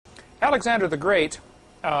Alexander the Great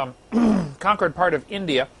conquered part of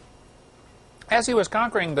India. As he was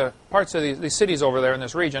conquering the parts of these cities over there in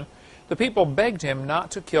this region, the people begged him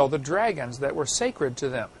not to kill the dragons that were sacred to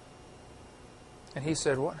them. And he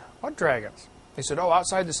said, what dragons? He said, oh,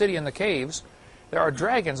 outside the city in the caves, there are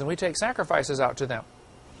dragons, and we take sacrifices out to them.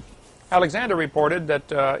 Alexander reported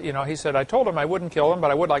that, he said, I told him I wouldn't kill them,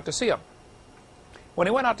 but I would like to see them. When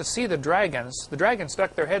he went out to see the dragons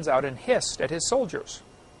stuck their heads out and hissed at his soldiers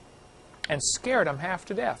and scared them half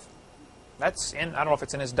to death. That's in, I don't know if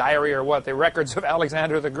it's in his diary or what, the records of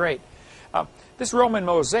Alexander the Great. This Roman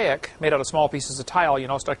mosaic, made out of small pieces of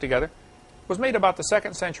tile, stuck together, was made about the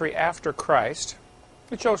 2nd century after Christ.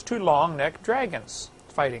 It shows 2 long-necked dragons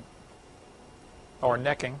fighting. Or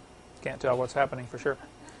necking. Can't tell what's happening for sure.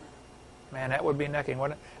 Man, that would be necking,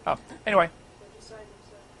 wouldn't it? Anyway,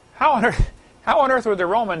 how on earth would the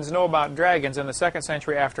Romans know about dragons in the 2nd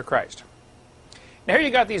century after Christ? Now here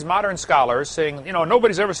you got these modern scholars saying,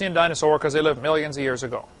 nobody's ever seen a dinosaur because they lived millions of years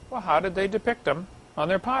ago. Well, how did they depict them on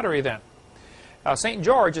their pottery then? St.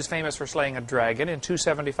 George is famous for slaying a dragon in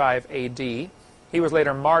 275 A.D. He was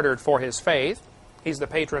later martyred for his faith. He's the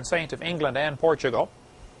patron saint of England and Portugal.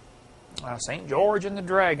 St. George and the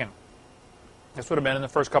dragon. This would have been in the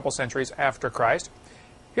first couple centuries after Christ.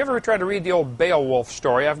 If you ever tried to read the old Beowulf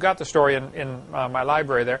story, I've got the story in my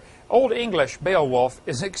library there. Old English Beowulf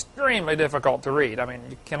is extremely difficult to read. I mean,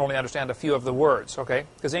 you can only understand a few of the words, okay?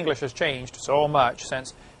 Because English has changed so much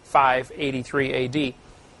since 583 A.D.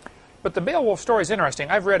 But the Beowulf story is interesting.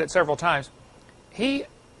 I've read it several times. He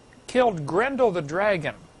killed Grendel the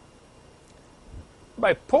dragon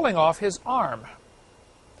by pulling off his arm.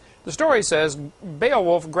 The story says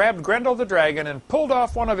Beowulf grabbed Grendel the dragon and pulled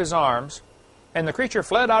off one of his arms, and the creature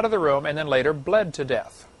fled out of the room and then later bled to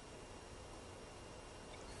death.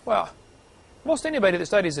 Well, most anybody that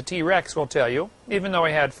studies a T-Rex will tell you, even though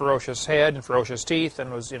he had ferocious head and ferocious teeth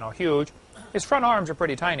and was, huge, his front arms are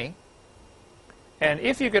pretty tiny. And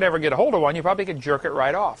if you could ever get a hold of one, you probably could jerk it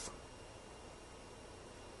right off.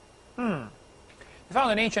 They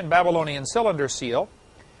found an ancient Babylonian cylinder seal.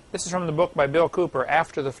 This is from the book by Bill Cooper,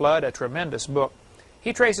 After the Flood, a tremendous book.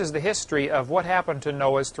 He traces the history of what happened to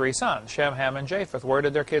Noah's 3 sons, Shem, Ham, and Japheth. Where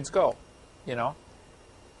did their kids go?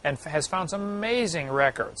 And has found some amazing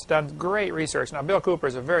records, done great research. Now, Bill Cooper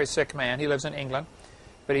is a very sick man. He lives in England,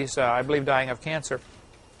 but he's, I believe, dying of cancer.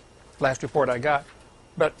 Last report I got.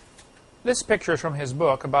 But this picture is from his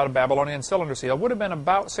book about a Babylonian cylinder seal. Would have been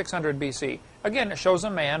about 600 BC. Again, it shows a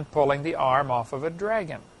man pulling the arm off of a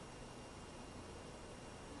dragon.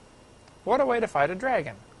 What a way to fight a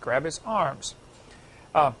dragon. Grab his arms.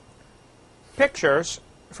 Pictures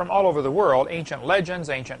from all over the world, ancient legends,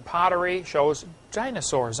 ancient pottery, shows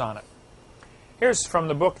dinosaurs on it. Here's from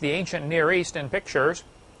the book The Ancient Near East in Pictures.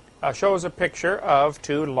 Shows a picture of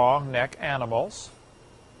 2 long-necked animals.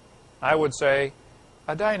 I would say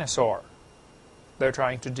a dinosaur they're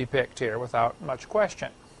trying to depict here without much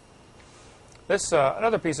question. This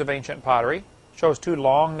another piece of ancient pottery shows 2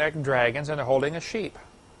 long-necked dragons, and they're holding a sheep.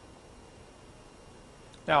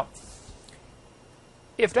 Now,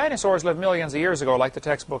 if dinosaurs lived millions of years ago, like the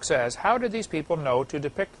textbook says, how did these people know to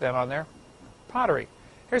depict them on their pottery?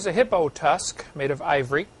 Here's a hippo tusk made of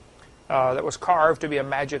ivory that was carved to be a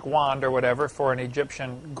magic wand or whatever for an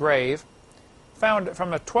Egyptian grave, found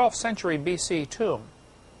from a 12th century BC tomb.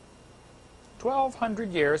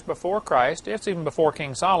 1,200 years before Christ, it's even before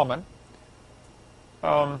King Solomon,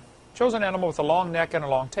 shows an animal with a long neck and a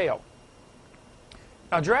long tail.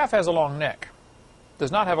 Now, giraffe has a long neck,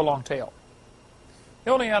 does not have a long tail.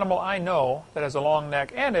 The only animal I know that has a long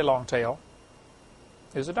neck and a long tail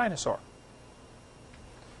is a dinosaur.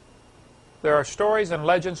 There are stories and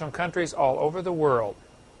legends from countries all over the world.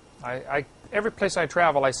 Every place I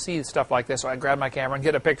travel, I see stuff like this, so I grab my camera and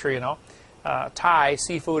get a picture, Thai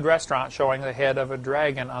seafood restaurant showing the head of a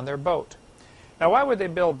dragon on their boat. Now, why would they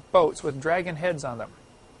build boats with dragon heads on them?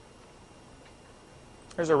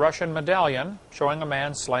 There's a Russian medallion showing a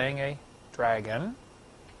man slaying a dragon.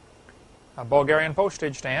 A Bulgarian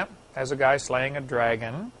postage stamp has a guy slaying a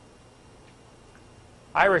dragon.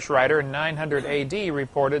 Irish writer in 900 AD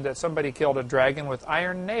reported that somebody killed a dragon with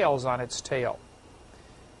iron nails on its tail.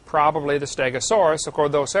 Probably the Stegosaurus, of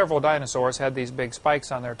course, though several dinosaurs had these big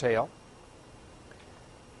spikes on their tail.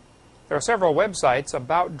 There are several websites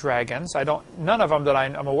about dragons. None of them that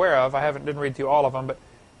I'm aware of. I didn't read through all of them, but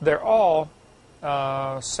they're all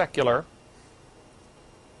secular.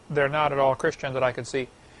 They're not at all Christian that I could see.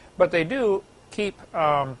 But they do keep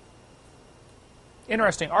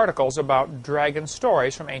interesting articles about dragon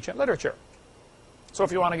stories from ancient literature. So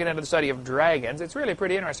if you want to get into the study of dragons, it's really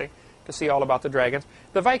pretty interesting to see all about the dragons.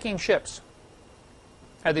 The Viking ships.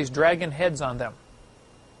 had these dragon heads on them.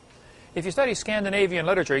 If you study Scandinavian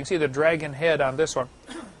literature, you can see the dragon head on this one.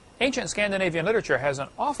 Ancient Scandinavian literature has an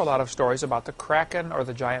awful lot of stories about the kraken or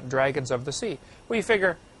the giant dragons of the sea. Well, you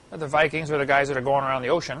figure that the Vikings are the guys that are going around the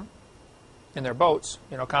ocean in their boats,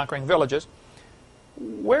 you know, conquering villages.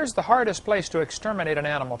 Where's the hardest place to exterminate an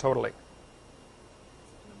animal totally?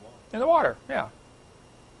 In the water, yeah.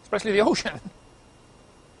 Especially the ocean.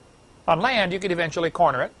 On land, you could eventually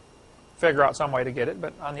corner it, figure out some way to get it,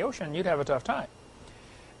 but on the ocean, you'd have a tough time.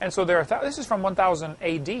 And so there are this is from 1000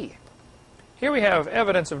 A.D. Here we have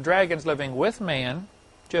evidence of dragons living with man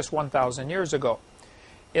just 1,000 years ago.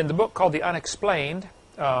 In the book called The Unexplained,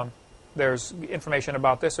 there's information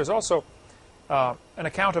about this. There's also an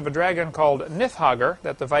account of a dragon called Nithhagar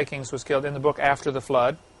that the Vikings was killed in the book After the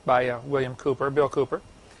Flood by Bill Cooper.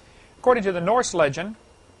 According to the Norse legend,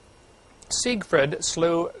 Siegfried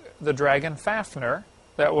slew the dragon Fafnir.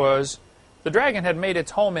 The dragon had made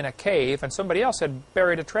its home in a cave, and somebody else had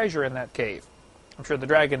buried a treasure in that cave. I'm sure the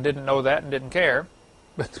dragon didn't know that and didn't care,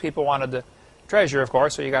 but people wanted the treasure, of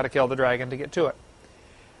course, so you got to kill the dragon to get to it.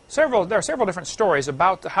 There are several different stories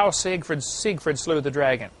about how Siegfried slew the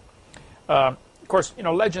dragon. Of course, you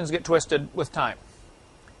know, legends get twisted with time.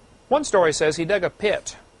 One story says he dug a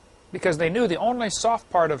pit because they knew the only soft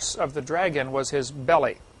part of the dragon was his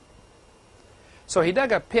belly. So he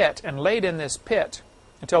dug a pit and laid in this pit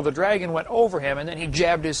until the dragon went over him, and then he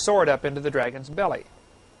jabbed his sword up into the dragon's belly.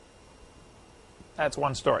 That's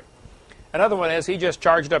one story. Another one is he just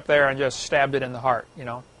charged up there and just stabbed it in the heart. You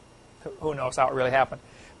know, who knows how it really happened.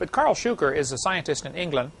 But Carl Schuker is a scientist in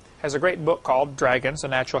England, has a great book called Dragons, A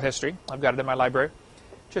Natural History. I've got it in my library.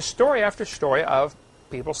 Just story after story of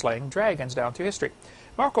people slaying dragons down through history.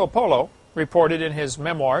 Marco Polo reported in his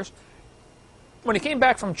memoirs, when he came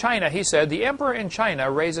back from China, he said, the emperor in China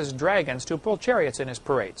raises dragons to pull chariots in his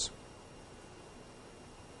parades.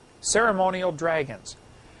 Ceremonial dragons.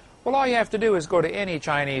 Well, all you have to do is go to any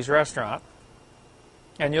Chinese restaurant,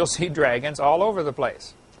 and you'll see dragons all over the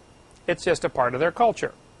place. It's just a part of their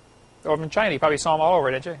culture. Over in China, you probably saw them all over,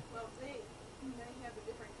 didn't you? Well, they have a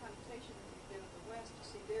different connotation than you do in the West. You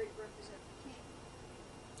see, they represent the king.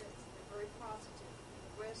 They're very positive.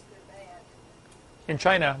 In the West, they're bad. In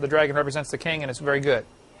China, the dragon represents the king, and it's very good.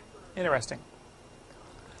 Interesting.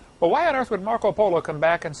 Well, why on earth would Marco Polo come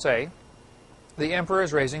back and say the emperor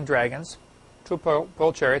is raising dragons to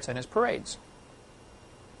pull chariots in his parades?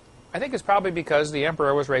 I think it's probably because the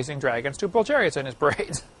emperor was raising dragons to pull chariots in his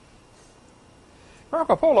parades.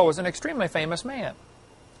 Marco Polo was an extremely famous man.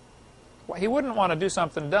 Well, he wouldn't want to do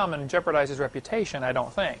something dumb and jeopardize his reputation, I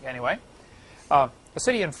don't think, anyway. A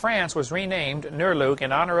city in France was renamed Nurlug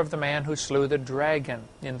in honor of the man who slew the dragon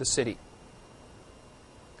in the city.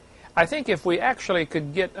 I think if we actually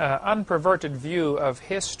could get an unperverted view of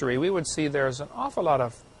history, we would see there's an awful lot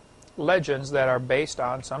of legends that are based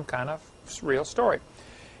on some kind of real story.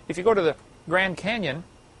 If you go to the Grand Canyon,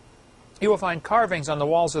 you will find carvings on the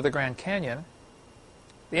walls of the Grand Canyon.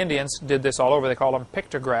 The Indians did this all over. They call them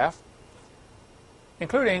pictograph,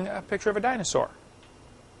 including a picture of a dinosaur.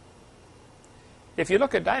 If you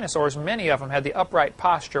look at dinosaurs, many of them had the upright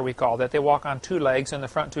posture, we call that. They walk on two legs, and the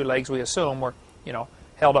front two legs, we assume, were, you know,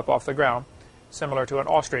 held up off the ground, similar to an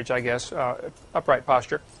ostrich, I guess, upright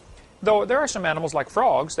posture. Though there are some animals like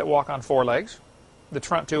frogs that walk on four legs. The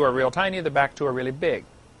front two are real tiny, the back two are really big.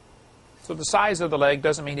 So the size of the leg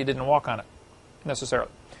doesn't mean he didn't walk on it,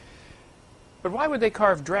 necessarily. But why would they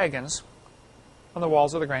carve dragons on the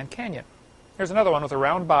walls of the Grand Canyon? Here's another one with a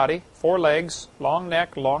round body, four legs, long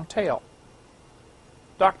neck, long tail.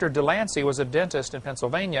 Dr. Delancey was a dentist in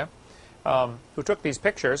Pennsylvania who took these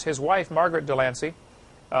pictures. His wife, Margaret Delancey,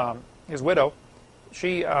 his widow,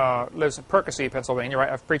 she lives in Percy, Pennsylvania.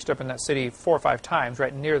 Right? I've preached up in that city 4 or 5 times,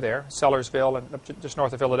 right near there, Sellersville, and up just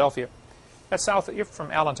north of Philadelphia. That's south. You're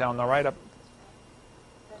from Allentown, though, right? Up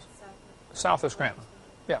south of Scranton.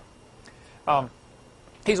 Yeah.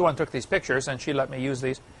 He's the one who took these pictures, and she let me use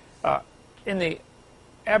these. In the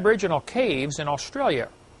Aboriginal caves in Australia,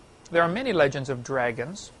 there are many legends of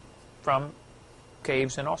dragons from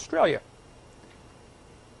caves in Australia.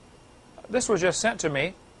 This was just sent to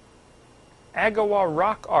me, Agawa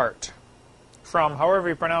Rock Art, from, however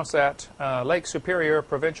you pronounce that, Lake Superior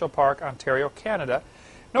Provincial Park, Ontario, Canada.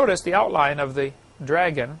 Notice the outline of the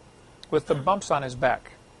dragon with the bumps on his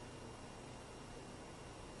back.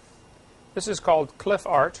 This is called cliff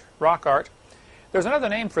art, rock art. There's another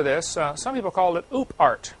name for this. Some people call it oop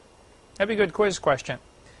art. That'd be a good quiz question.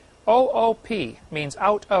 OOP means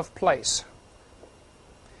out of place.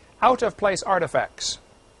 Out of place artifacts.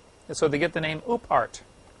 And so they get the name oop art.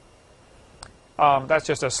 That's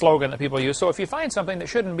just a slogan that people use. So if you find something that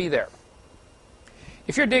shouldn't be there,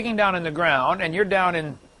 If you're digging down in the ground and you're down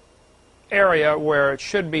in area where it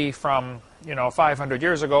should be from, 500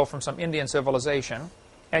 years ago from some Indian civilization,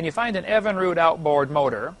 and you find an Evinrude outboard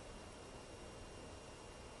motor,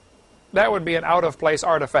 that would be an out-of-place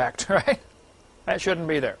artifact, right? That shouldn't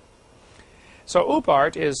be there. So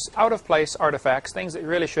oop-art is out-of-place artifacts, things that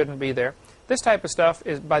really shouldn't be there. This type of stuff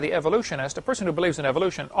is by the evolutionist. A person who believes in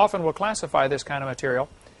evolution often will classify this kind of material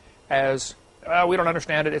as, we don't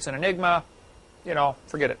understand it, it's an enigma,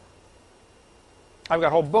 forget it. I've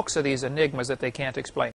got whole books of these enigmas that they can't explain.